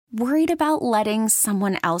Worried about letting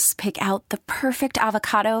someone else pick out the perfect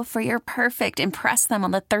avocado for your perfect impress them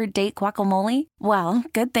on the third date guacamole? Well,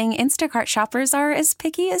 good thing Instacart shoppers are as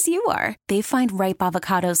picky as you are. They find ripe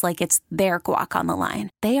avocados like it's their guac on the line.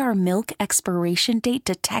 They are milk expiration date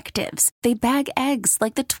detectives. They bag eggs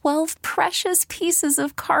like the 12 precious pieces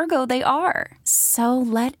of cargo they are. So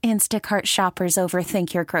let Instacart shoppers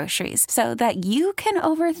overthink your groceries so that you can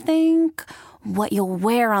overthink what you'll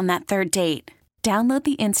wear on that third date. Download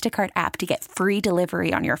the Instacart app to get free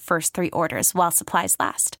delivery on your first 3 orders while supplies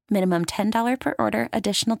last. Minimum $10 per order.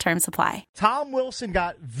 Additional terms apply. Tom Wilson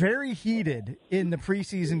got very heated in the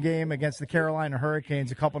preseason game against the Carolina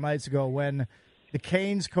Hurricanes a couple nights ago when the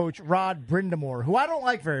Canes coach, Rod Brind'Amour, who I don't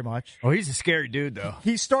like very much. Oh, he's a scary dude, though.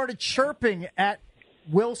 He started chirping at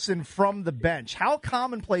Wilson from the bench. How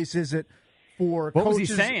commonplace is it for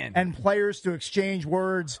coaches and players to exchange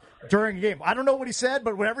words during a game? I don't know what he said,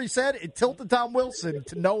 but whatever he said, it tilted Tom Wilson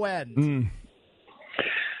to no end.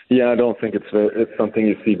 Yeah, I don't think it's something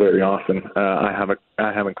you see very often. I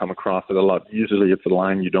haven't come across it a lot. Usually, it's a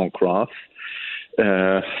line you don't cross.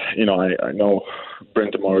 I know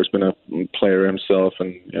Brind'Amour has been a player himself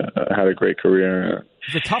and had a great career.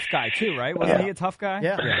 He's a tough guy too, right? Wasn't he a tough guy?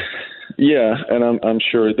 Yeah, and I'm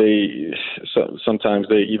sure sometimes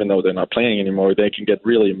they, even though they're not playing anymore, they can get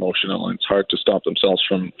really emotional, and it's hard to stop themselves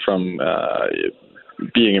from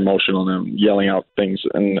being emotional and yelling out things,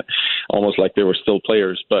 and almost like they were still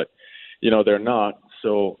players, but they're not.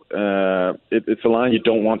 So it's a line you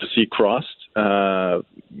don't want to see crossed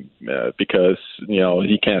because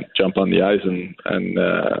he can't jump on the ice and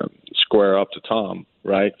square up to Tom,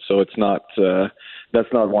 right? So it's not. That's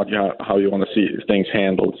not how you want to see things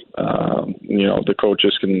handled. The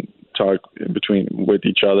coaches can talk with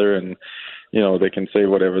each other, and they can say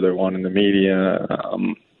whatever they want in the media.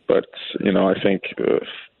 But I think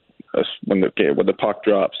when the puck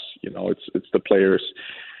drops, it's the players.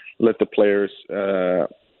 Let the players,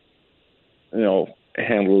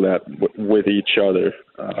 handle that with each other.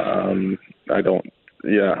 I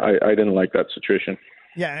didn't like that situation.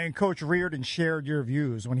 Yeah, and Coach Reardon shared your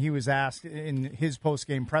views when he was asked in his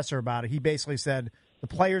post-game presser about it. He basically said the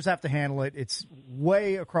players have to handle it. It's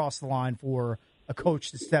way across the line for a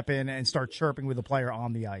coach to step in and start chirping with a player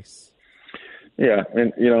on the ice. Yeah,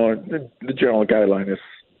 and the general guideline is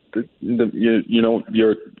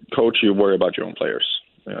your coach, you worry about your own players.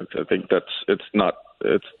 I think it's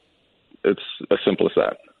as simple as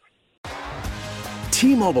that.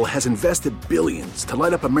 T-Mobile has invested billions to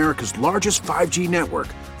light up America's largest 5G network,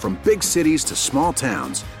 from big cities to small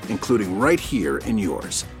towns, including right here in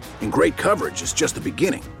yours. And great coverage is just the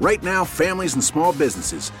beginning. Right now, families and small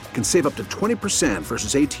businesses can save up to 20%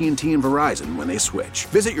 versus AT&T and Verizon when they switch.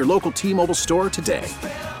 Visit your local T-Mobile store today.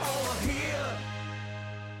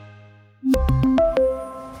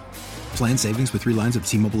 Plan savings with 3 lines of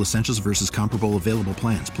T-Mobile Essentials versus comparable available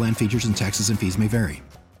plans. Plan features and taxes and fees may vary.